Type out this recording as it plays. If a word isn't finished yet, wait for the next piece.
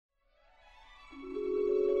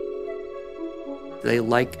They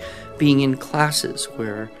like being in classes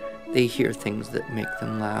where they hear things that make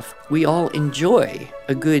them laugh. We all enjoy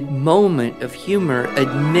a good moment of humor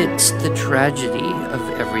amidst the tragedy of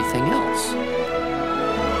everything else.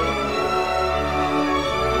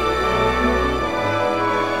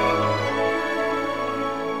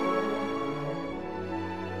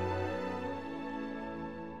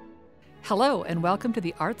 Hello, and welcome to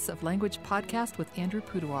the Arts of Language podcast with Andrew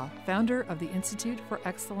Pudewa, founder of the Institute for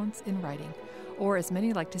Excellence in Writing, or as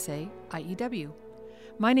many like to say, IEW.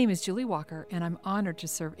 My name is Julie Walker, and I'm honored to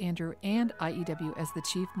serve Andrew and IEW as the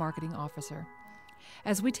Chief Marketing Officer.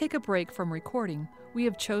 As we take a break from recording, we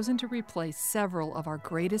have chosen to replay several of our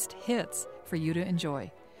greatest hits for you to enjoy.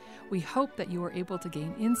 We hope that you are able to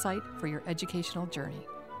gain insight for your educational journey.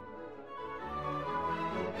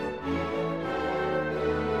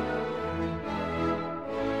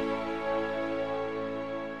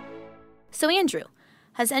 So, Andrew,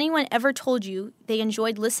 has anyone ever told you they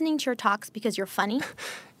enjoyed listening to your talks because you're funny?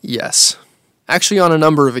 Yes. Actually, on a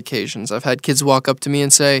number of occasions, I've had kids walk up to me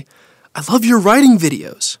and say, "I love your writing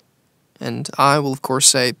videos." And I will, of course,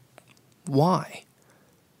 say, "Why?"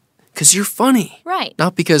 "Because you're funny." Right.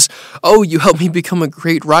 Not because, "Oh, you helped me become a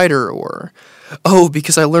great writer," or, "Oh,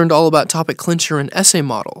 because I learned all about topic clincher and essay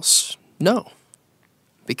models." No.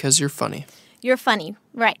 Because you're funny. You're funny,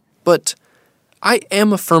 right. But I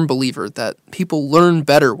am a firm believer that people learn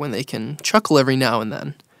better when they can chuckle every now and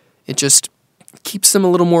then. It just keeps them a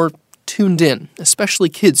little more tuned in, especially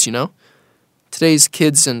kids, you know? Today's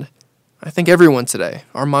kids, and I think everyone today,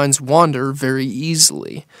 our minds wander very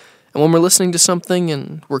easily. And when we're listening to something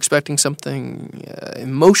and we're expecting something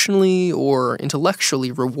emotionally or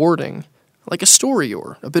intellectually rewarding, like a story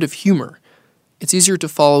or a bit of humor, it's easier to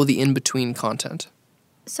follow the in-between content.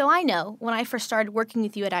 So I know when I first started working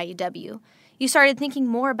with you at IEW, you started thinking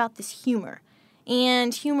more about this humor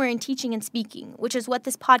in teaching and speaking, which is what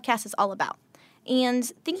this podcast is all about, and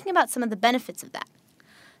thinking about some of the benefits of that.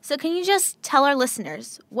 So can you just tell our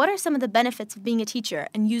listeners, what are some of the benefits of being a teacher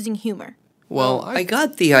and using humor? Well, I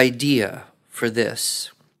got the idea for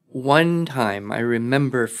this. One time, I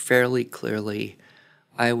remember fairly clearly,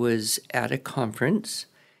 I was at a conference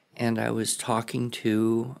and I was talking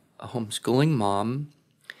to a homeschooling mom,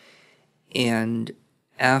 and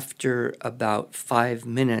after about 5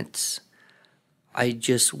 minutes, I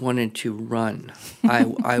just wanted to run.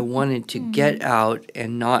 I wanted to get out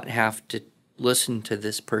and not have to listen to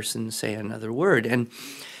this person say another word. And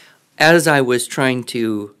as I was trying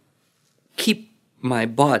to keep my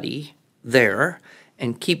body there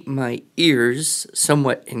and keep my ears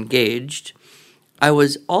somewhat engaged, I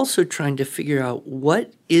was also trying to figure out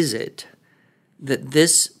what is it that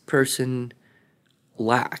this person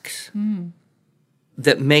lacks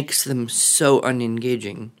that makes them so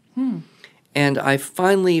unengaging. And I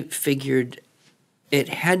finally figured it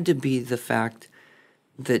had to be the fact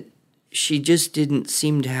that she just didn't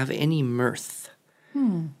seem to have any mirth.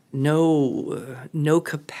 No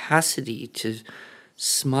capacity to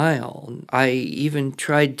smile. I even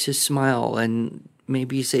tried to smile and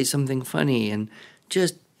maybe say something funny and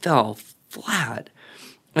just fell flat.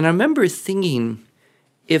 And I remember thinking,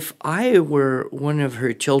 if I were one of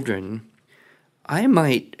her children, I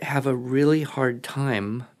might have a really hard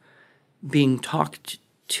time being talked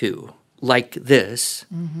to like this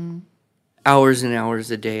hours and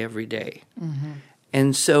hours a day, every day.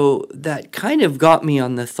 And so that kind of got me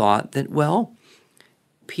on the thought that, well,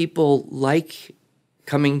 people like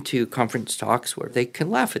coming to conference talks where they can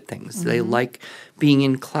laugh at things. They like being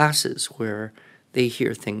in classes where they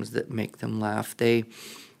hear things that make them laugh.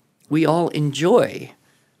 We all enjoy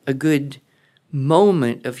a good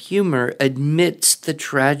moment of humor amidst the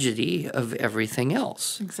tragedy of everything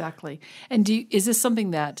else. Exactly. And is this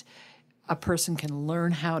something that a person can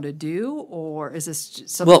learn how to do, or is this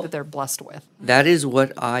just something that they're blessed with? That is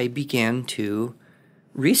what I began to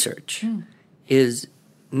research, is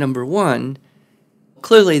number one,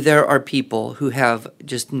 clearly there are people who have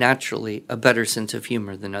just naturally a better sense of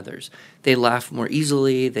humor than others. They laugh more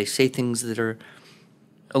easily, they say things that are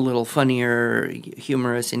a little funnier,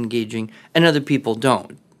 humorous, engaging, and other people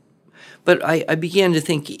don't. But I began to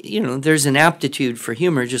think, there's an aptitude for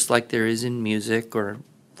humor just like there is in music or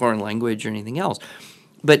foreign language or anything else.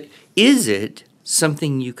 But is it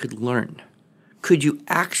something you could learn? Could you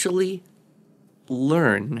actually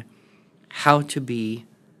learn how to be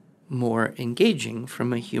more engaging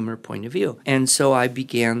from a humor point of view? And so I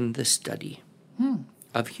began the study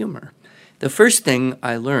of humor. The first thing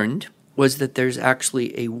I learned was that there's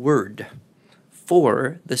actually a word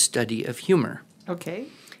for the study of humor. Okay.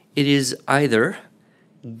 It is either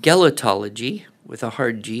gelatology, with a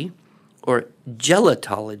hard G, or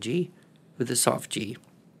gelatology, with a soft G.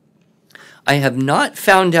 I have not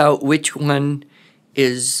found out which one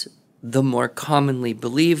is the more commonly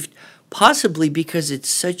believed, possibly because it's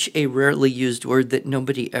such a rarely used word that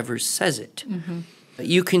nobody ever says it.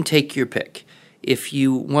 You can take your pick. If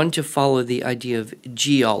you want to follow the idea of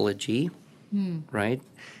geology, right?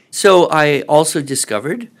 So I also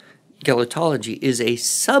discovered gelotology is a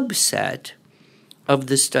subset of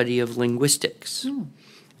the study of linguistics,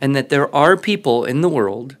 and that there are people in the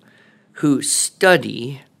world who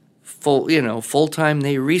study full-time,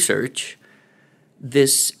 they research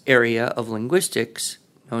this area of linguistics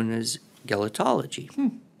known as gelotology.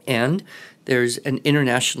 And there's an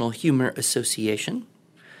International Humor Association.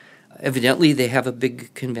 Evidently, they have a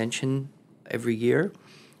big convention every year.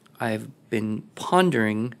 I've been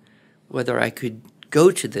pondering whether I could go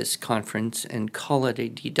to this conference and call it a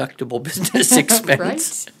deductible business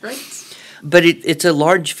expense. Right. But it's a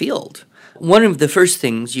large field. One of the first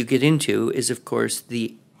things you get into is, of course,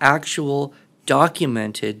 the actual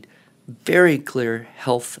documented, very clear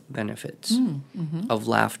health benefits of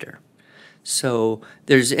laughter. So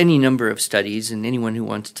there's any number of studies, and anyone who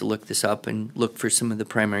wants to look this up and look for some of the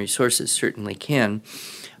primary sources certainly can.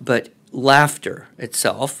 But laughter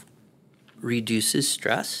itself reduces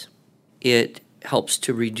stress. It helps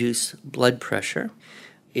to reduce blood pressure.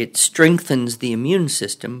 It strengthens the immune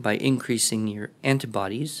system by increasing your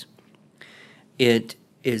antibodies. It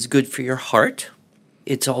is good for your heart.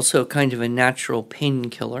 It's also kind of a natural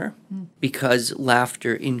painkiller because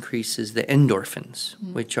laughter increases the endorphins,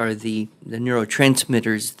 which are the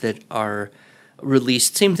neurotransmitters that are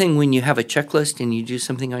released. Same thing when you have a checklist and you do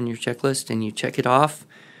something on your checklist and you check it off.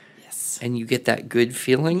 Yes. And you get that good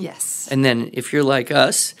feeling. Yes. And then if you're like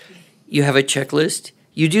us, you have a checklist,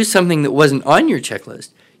 you do something that wasn't on your checklist,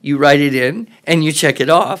 you write it in and you check it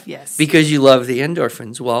off. Yes. Because you love the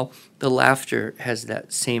endorphins. Well, the laughter has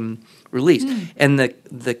that same release. And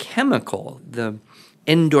the chemical, the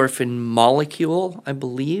endorphin molecule, I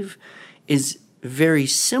believe, is very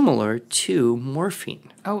similar to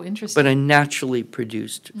morphine, Oh, interesting. but a naturally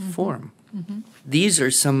produced form. These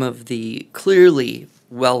are some of the clearly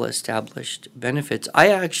well-established benefits. I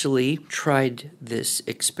actually tried this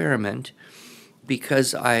experiment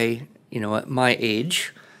because I, at my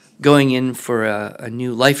age, going in for a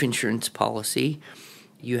new life insurance policy,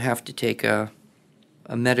 you have to take a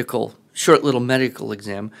short little medical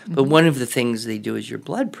exam. But one of the things they do is your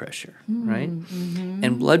blood pressure, right?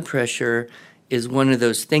 And blood pressure is one of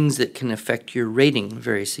those things that can affect your rating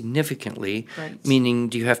very significantly, Right. meaning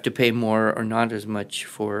do you have to pay more or not as much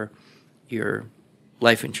for your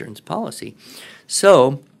life insurance policy.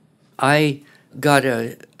 So I got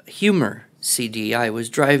a humor CD. I was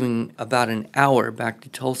driving about an hour back to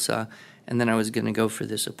Tulsa, and then I was going to go for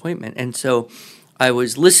this appointment. And so I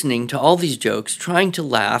was listening to all these jokes, trying to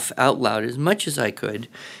laugh out loud as much as I could.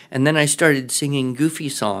 And then I started singing goofy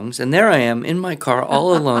songs. And there I am in my car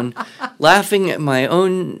all alone, laughing at my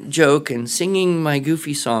own joke and singing my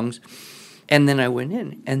goofy songs. And then I went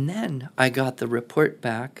in. And then I got the report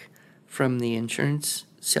back from the insurance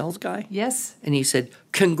sales guy. Yes. And he said,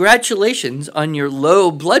 "Congratulations on your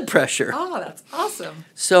low blood pressure." Oh, that's awesome.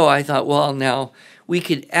 So I thought, well, now we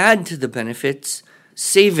could add to the benefits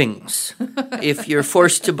savings if you're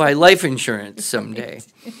forced to buy life insurance someday.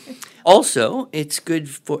 Also, it's good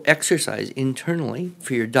for exercise internally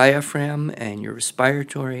for your diaphragm and your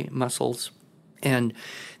respiratory muscles. And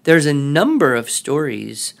there's a number of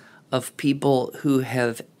stories of people who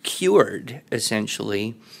have cured,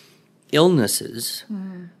 essentially, illnesses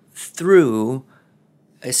through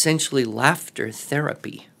essentially laughter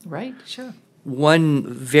therapy. Right, sure. One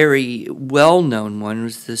very well-known one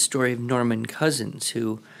was the story of Norman Cousins,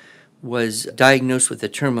 who was diagnosed with a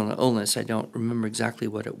terminal illness. I don't remember exactly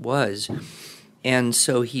what it was. And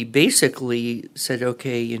so he basically said,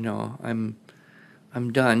 okay, I'm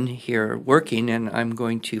done here working and I'm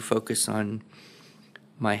going to focus on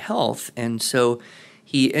my health. And so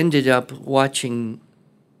he ended up watching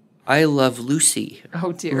I Love Lucy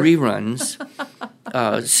Oh, dear. reruns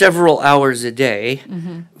several hours a day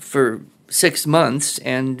for 6 months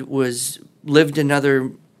and lived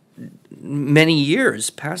another many years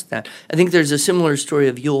past that. I think there's a similar story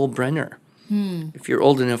of Yul Brynner, if you're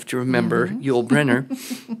old enough to remember Yul Brynner,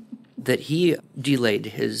 that he delayed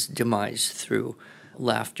his demise through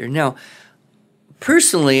laughter. Now,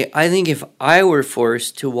 personally, I think if I were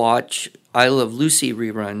forced to watch I Love Lucy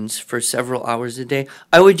reruns for several hours a day,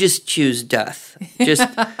 I would just choose death. Just,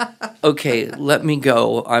 okay, let me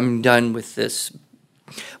go. I'm done with this.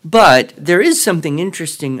 But there is something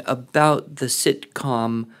interesting about the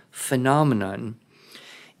sitcom phenomenon.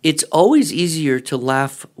 It's always easier to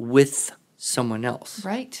laugh with someone else.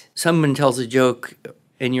 Right. Someone tells a joke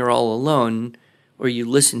and you're all alone, or you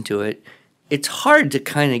listen to it, it's hard to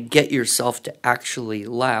kind of get yourself to actually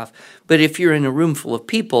laugh. But if you're in a room full of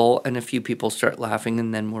people and a few people start laughing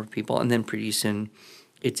and then more people, and then pretty soon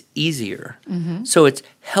it's easier. Mm-hmm. So it's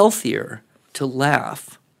healthier to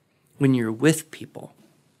laugh when you're with people.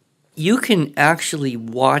 You can actually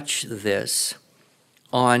watch this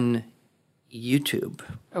on YouTube.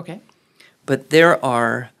 Okay. But there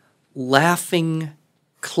are laughing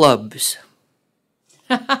clubs.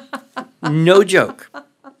 No joke.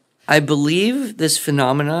 I believe this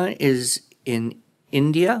phenomena is in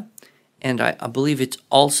India, and I believe it's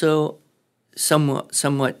also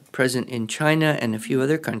somewhat present in China and a few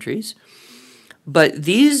other countries. But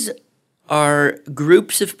these are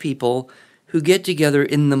groups of people who get together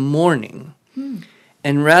in the morning,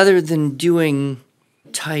 and rather than doing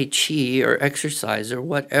Tai Chi or exercise or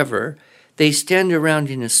whatever, they stand around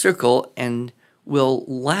in a circle and will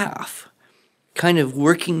laugh, kind of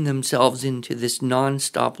working themselves into this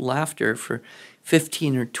nonstop laughter for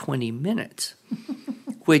 15 or 20 minutes,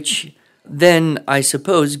 which then, I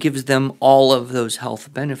suppose, gives them all of those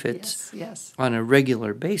health benefits on a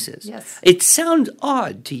regular basis. Yes. It sounds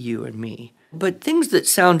odd to you and me, but things that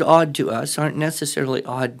sound odd to us aren't necessarily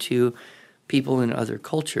odd to people in other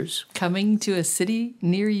cultures. Coming to a city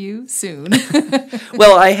near you soon.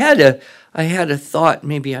 Well, I had a thought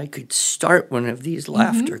maybe I could start one of these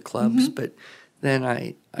laughter clubs, but then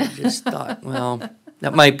I just thought, well,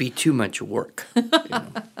 that might be too much work.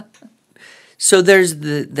 So there's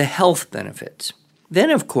the health benefits.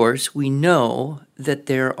 Then, of course, we know that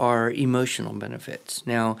there are emotional benefits.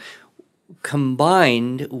 Now,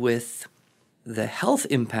 combined with the health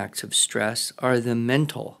impacts of stress are the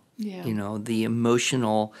mental, the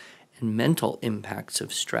emotional and mental impacts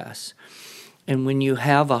of stress. And when you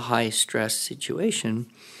have a high stress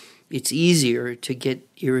situation, it's easier to get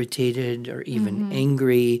irritated or even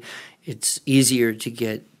angry. It's easier to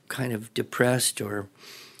get kind of depressed or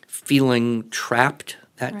feeling trapped,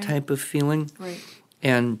 that type of feeling. Right.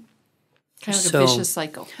 And kind of a vicious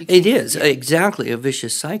cycle. It is, exactly, a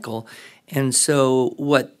vicious cycle. And so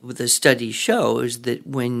what the studies show is that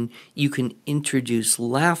when you can introduce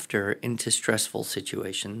laughter into stressful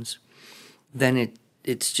situations, then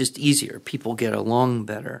it's just easier. People get along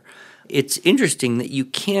better. It's interesting that you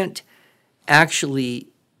can't actually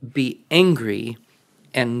be angry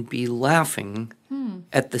and be laughing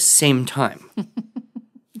at the same time.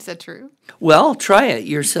 Is that true? Well, try it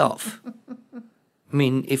yourself. I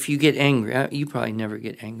mean, if you get angry, you probably never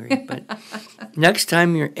get angry, but next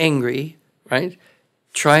time you're angry, right,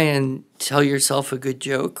 try and tell yourself a good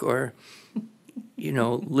joke or,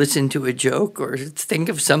 listen to a joke or think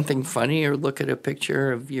of something funny or look at a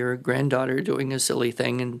picture of your granddaughter doing a silly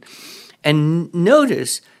thing and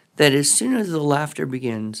notice that as soon as the laughter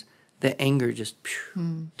begins, the anger just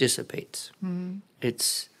dissipates.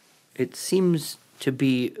 It seems to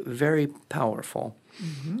be very powerful,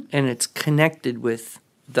 and it's connected with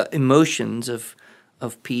the emotions of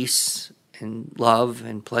peace and love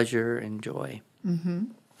and pleasure and joy.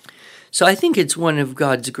 So I think it's one of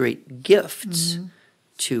God's great gifts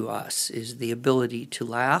to us is the ability to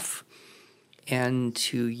laugh and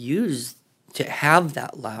to have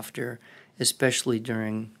that laughter, especially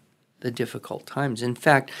during the difficult times. In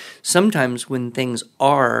fact, sometimes when things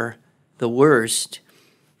are the worst,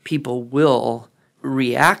 people will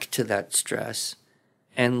react to that stress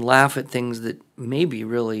and laugh at things that maybe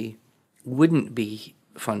really wouldn't be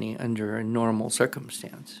funny under a normal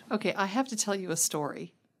circumstance. Okay, I have to tell you a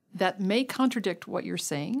story that may contradict what you're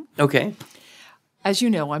saying. Okay. As you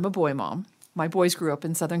know, I'm a boy mom. My boys grew up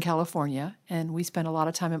in Southern California, and we spent a lot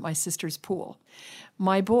of time at my sister's pool.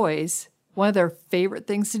 My boys, one of their favorite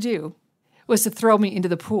things to do was to throw me into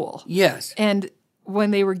the pool. Yes. And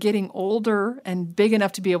when they were getting older and big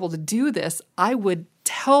enough to be able to do this, I would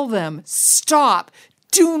tell them, stop,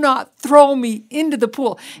 do not throw me into the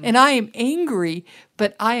pool. And I am angry,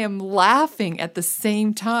 but I am laughing at the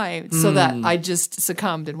same time so that I just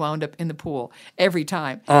succumbed and wound up in the pool every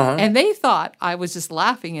time. And they thought I was just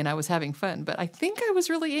laughing and I was having fun, but I think I was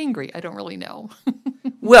really angry. I don't really know.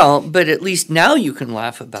 Well, but at least now you can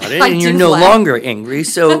laugh about it and you're no longer angry.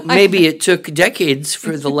 So maybe it took decades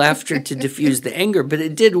for the laughter to diffuse the anger, but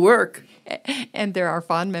it did work. And there are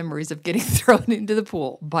fond memories of getting thrown into the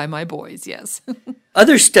pool by my boys, yes.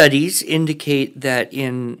 Other studies indicate that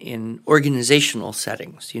in organizational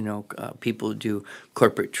settings, people who do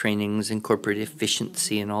corporate trainings and corporate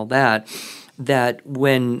efficiency and all that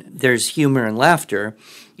when there's humor and laughter,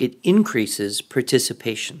 it increases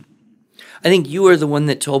participation. I think you are the one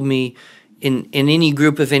that told me in any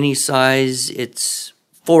group of any size, it's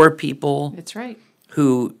 4 people That's right.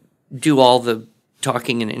 who do all the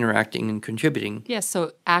talking and interacting and contributing. Yes,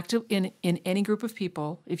 so active in any group of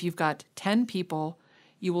people, if you've got 10 people,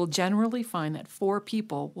 you will generally find that 4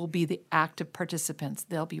 people will be the active participants.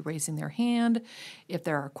 They'll be raising their hand. If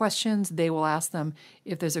there are questions, they will ask them.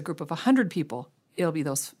 If there's a group of 100 people, it'll be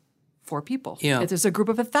those 4 people. Yeah. If there's a group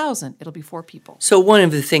of 1,000, it'll be 4 people. So one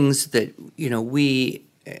of the things that, we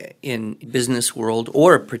in business world,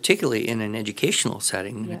 or particularly in an educational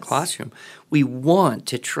setting, in a Yes. classroom, we want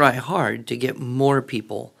to try hard to get more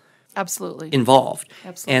people Absolutely. involved.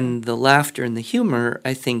 Absolutely. And the laughter and the humor,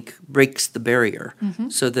 I think, breaks the barrier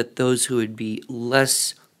so that those who would be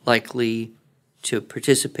less likely to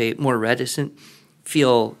participate, more reticent,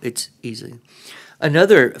 feel it's easy.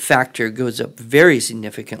 Another factor goes up very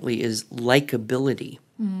significantly is likability.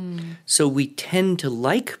 So we tend to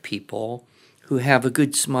like people who have a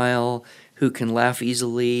good smile, who can laugh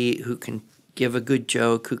easily, who can give a good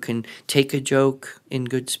joke, who can take a joke in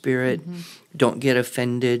good spirit, don't get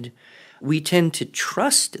offended. We tend to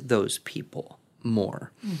trust those people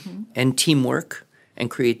more. And teamwork and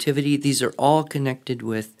creativity, these are all connected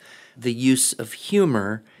with the use of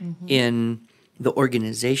humor in the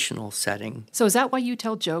organizational setting. So is that why you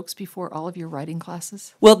tell jokes before all of your writing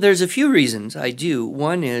classes? Well, there's a few reasons I do.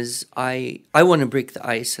 One is I want to break the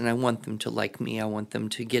ice, and I want them to like me. I want them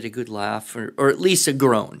to get a good laugh, or at least a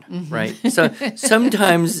groan, right? So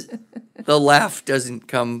sometimes the laugh doesn't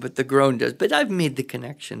come, but the groan does. But I've made the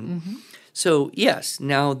connection. So yes,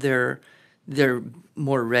 now they're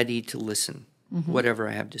more ready to listen, whatever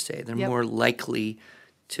I have to say. They're Yep. more likely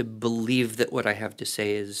to believe that what I have to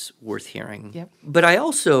say is worth hearing. Yep. But I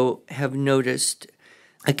also have noticed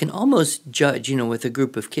I can almost judge, with a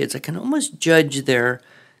group of kids, I can almost judge their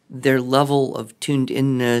level of tuned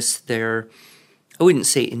inness, I wouldn't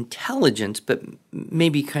say intelligence, but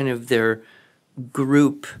maybe kind of their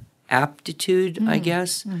group aptitude, I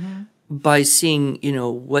guess, by seeing,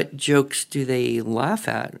 what jokes do they laugh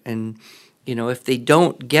at. And, if they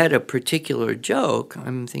don't get a particular joke,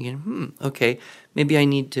 I'm thinking, okay, maybe I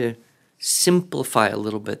need to simplify a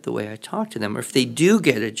little bit the way I talk to them. Or if they do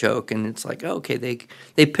get a joke and it's like, okay,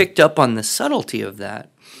 they picked up on the subtlety of that.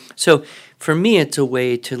 So for me, it's a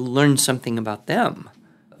way to learn something about them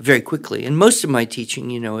very quickly. And most of my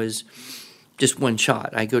teaching, is just one shot.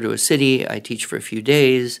 I go to a city, I teach for a few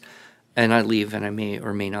days, and I leave, and I may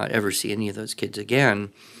or may not ever see any of those kids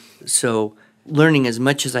again. So learning as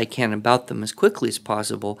much as I can about them as quickly as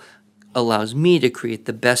possible allows me to create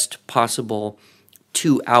the best possible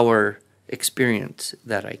 2-hour experience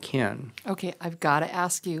that I can. Okay, I've got to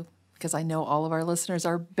ask you, because I know all of our listeners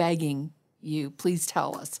are begging you, please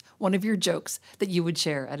tell us one of your jokes that you would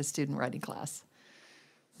share at a student writing class.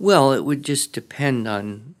 Well, it would just depend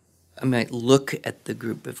on, I might look at the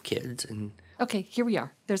group of kids and... Okay, here we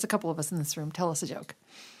are. There's a couple of us in this room. Tell us a joke.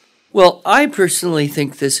 Well, I personally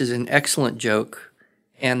think this is an excellent joke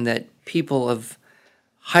and that people of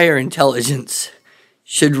higher intelligence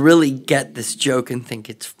should really get this joke and think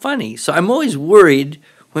it's funny. So I'm always worried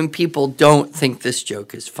when people don't think this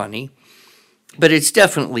joke is funny. But it's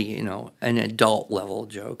definitely, an adult level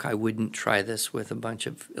joke. I wouldn't try this with a bunch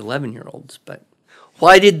of 11-year-olds. But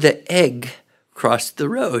why did the egg cross the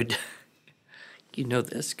road? You know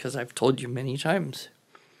this because I've told you many times.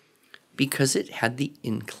 Because it had the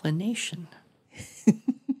inclination.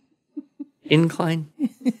 Incline,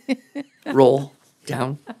 roll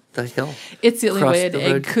down the hill. It's the only way an cross the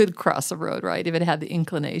egg road. could cross a road, right? If it had the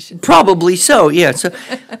inclination. Probably so, yeah. So,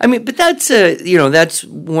 but that's that's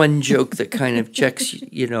one joke that kind of checks,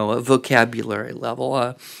 a vocabulary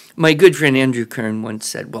level. My good friend Andrew Kern once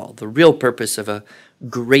said, well, the real purpose of a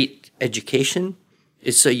great education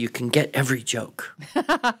is so you can get every joke.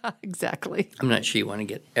 Exactly. I'm not sure you want to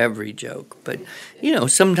get every joke, but,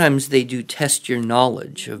 sometimes they do test your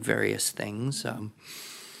knowledge of various things.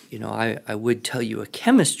 I would tell you a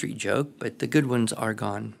chemistry joke, but the good ones are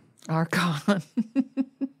gone. Are gone.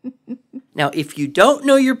 Now, if you don't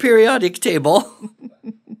know your periodic table,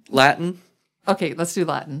 Latin, Okay, let's do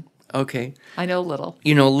Latin. okay. I know a little.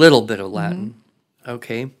 You know a little bit of Latin,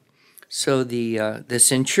 okay. So the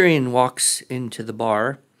centurion walks into the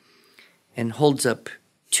bar and holds up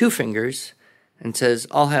 2 fingers and says,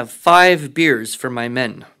 I'll have 5 beers for my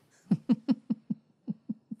men.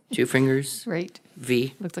 2 fingers, Right.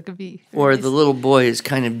 V. Looks like a V. Very Or nice. the little boy is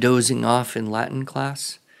kind of dozing off in Latin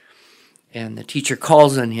class, and the teacher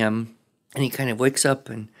calls on him, and he kind of wakes up,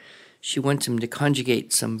 and she wants him to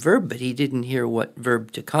conjugate some verb, but he didn't hear what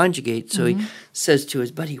verb to conjugate, so he says to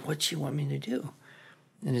his buddy, what'd she want me to do?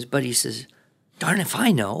 And his buddy says, darn if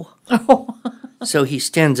I know. So he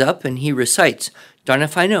stands up and he recites, darn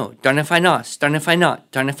if I know, darn if I nos, darn if I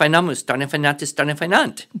not, darn if I namus, darn if I natis, darn if I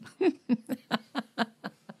not.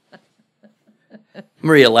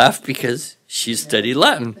 Maria laughed because she studied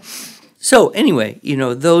Latin. So anyway,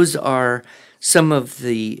 those are some of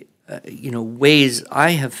the, ways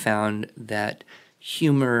I have found that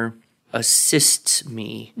humor assists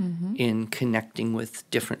me in connecting with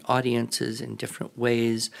different audiences in different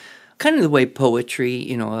ways. Kind of the way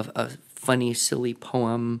poetry, a funny, silly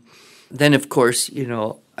poem. Then, of course,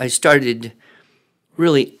 I started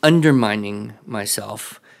really undermining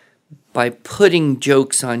myself by putting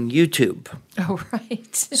jokes on YouTube. Oh,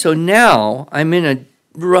 right. So now I'm in a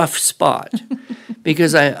rough spot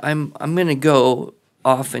because I'm going to go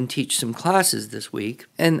off and teach some classes this week,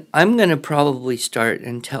 and I'm going to probably start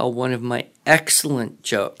and tell one of my excellent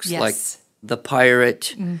jokes, Yes. like the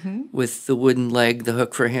pirate with the wooden leg, the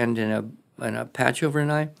hook for a hand, and a patch over an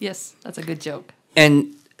eye. Yes, that's a good joke.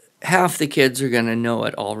 And half the kids are going to know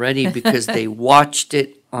it already because they watched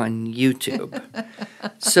it on YouTube.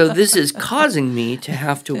 So this is causing me to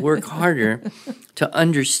have to work harder to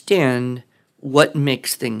understand what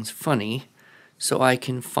makes things funny so I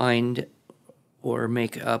can find or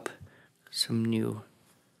make up some new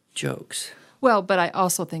jokes. Well, but I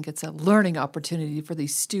also think it's a learning opportunity for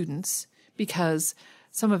these students because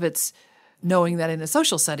some of it's knowing that in a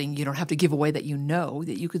social setting, you don't have to give away that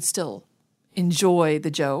that you could still enjoy the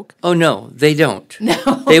joke. Oh, no, they don't.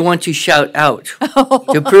 No. They want to shout out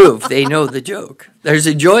to prove they know the joke. There's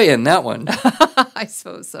a joy in that one. I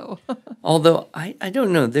suppose so. Although, I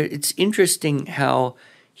don't know. It's interesting how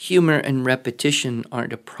humor and repetition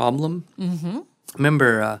aren't a problem. Mm-hmm.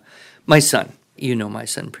 Remember my son. You know my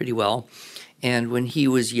son pretty well. And when he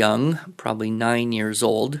was young, probably 9 years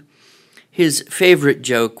old, his favorite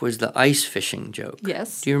joke was the ice fishing joke.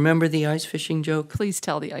 Yes. Do you remember the ice fishing joke? Please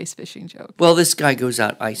tell the ice fishing joke. Well, this guy goes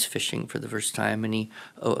out ice fishing for the first time, and he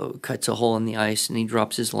cuts a hole in the ice, and he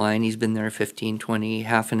drops his line. He's been there 15, 20,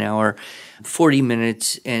 half an hour, 40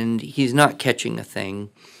 minutes, and he's not catching a thing,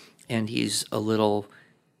 and he's a little,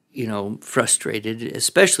 frustrated,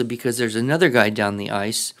 especially because there's another guy down the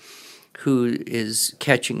ice who is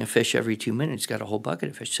catching a fish every 2 minutes, got a whole bucket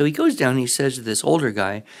of fish. So he goes down and he says to this older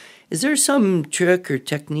guy, is there some trick or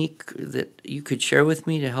technique that you could share with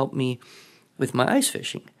me to help me with my ice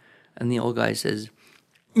fishing? And the old guy says,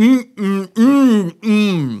 And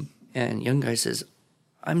young guy says,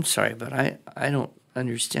 I'm sorry, but I don't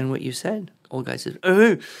understand what you said. Old guy says,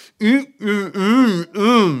 And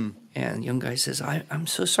young guy says, I'm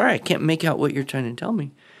so sorry, I can't make out what you're trying to tell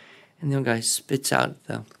me. And the young guy spits out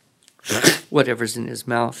the whatever's in his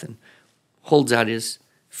mouth and holds out his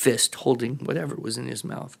fist holding whatever was in his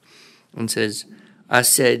mouth and says, I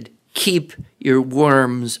said, keep your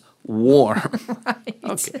worms warm. Right.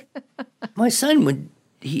 Okay. My son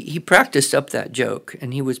he practiced up that joke,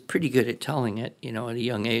 and he was pretty good at telling it, at a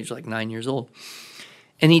young age, like 9 years old.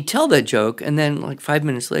 And he'd tell that joke, and then like 5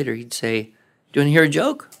 minutes later, he'd say, do you want to hear a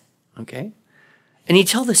joke? Okay. And he'd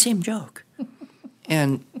tell the same joke.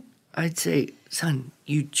 And I'd say, son,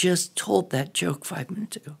 you just told that joke 5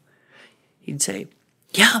 minutes ago. He'd say,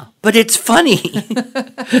 yeah, but it's funny.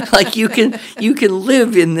 Like you can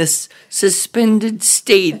live in this suspended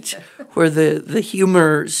state where the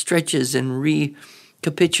humor stretches and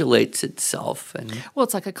recapitulates itself. And Well,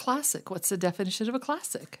 it's like a classic. What's the definition of a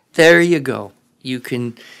classic? there you go. You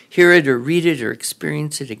can hear it or read it or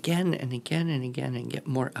experience it again and again and again and get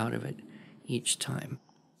more out of it each time.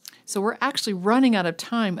 So we're actually running out of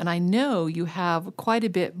time, and I know you have quite a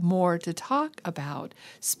bit more to talk about,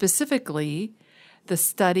 specifically the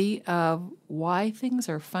study of why things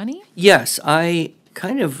are funny. Yes, I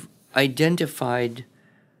kind of identified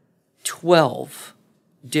 12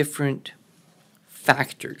 different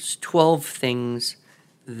factors, 12 things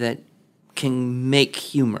that can make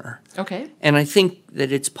humor. Okay. And I think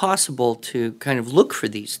that it's possible to kind of look for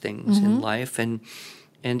these things in life and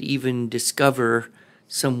even discover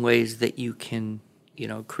some ways that you can,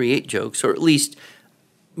 create jokes, or at least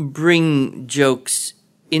bring jokes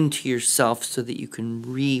into yourself so that you can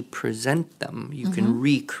represent them, you can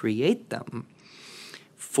recreate them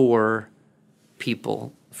for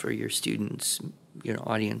people, for your students,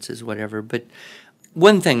 audiences, whatever. But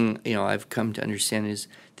one thing, I've come to understand is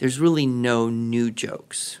there's really no new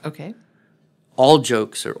jokes. Okay. All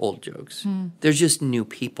jokes are old jokes. They're just new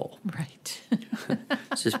people. Right.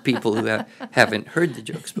 It's just people who haven't heard the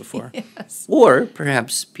jokes before. Yes. Or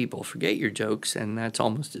perhaps people forget your jokes, and that's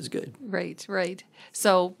almost as good. Right.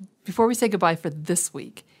 So before we say goodbye for this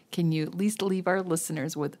week, can you at least leave our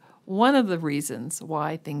listeners with one of the reasons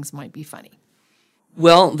why things might be funny?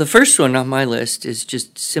 Well, the first one on my list is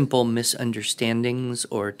just simple misunderstandings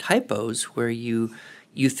or typos where you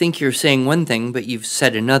think you're saying one thing, but you've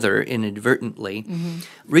said another inadvertently.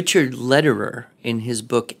 Richard Lederer, in his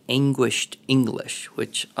book Anguished English,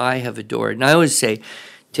 which I have adored, and I always say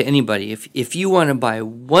to anybody, if you want to buy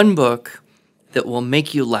one book that will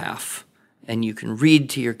make you laugh and you can read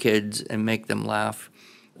to your kids and make them laugh,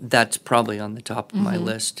 that's probably on the top of my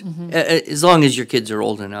list, as long as your kids are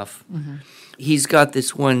old enough. He's got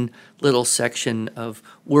this one little section of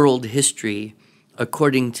world history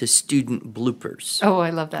according to student bloopers. Oh,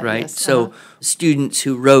 I love that. Right? Yes. So students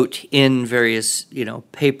who wrote in various,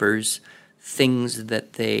 papers things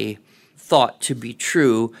that they thought to be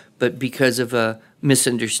true, but because of a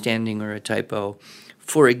misunderstanding or a typo.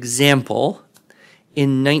 For example,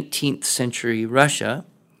 in 19th century Russia,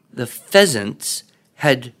 the pheasants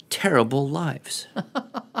had terrible lives.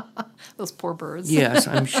 Those poor birds. Yes,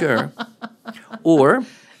 I'm sure. Or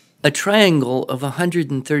a triangle of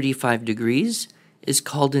 135 degrees is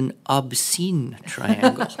called an obscene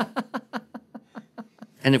triangle.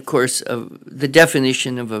 And of course, the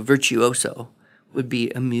definition of a virtuoso would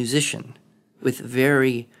be a musician with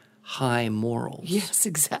very high morals. Yes,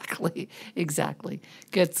 exactly. Exactly.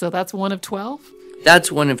 Good. So that's one of 12.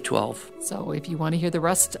 That's one of 12. So if you want to hear the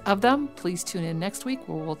rest of them, please tune in next week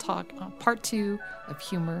where we'll talk part 2 of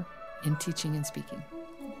humor in teaching and speaking.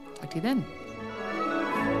 Talk to you then.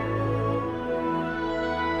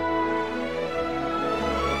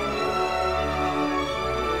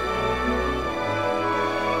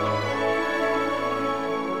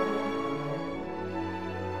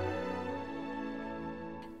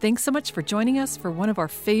 Thanks so much for joining us for one of our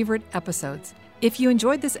favorite episodes. If you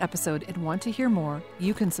enjoyed this episode and want to hear more,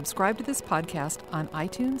 you can subscribe to this podcast on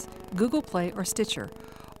iTunes, Google Play, or Stitcher,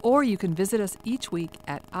 or you can visit us each week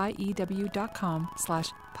at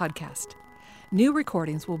iew.com/podcast. New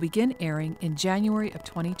recordings will begin airing in January of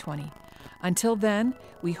 2020. Until then,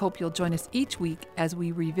 we hope you'll join us each week as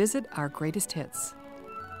we revisit our greatest hits.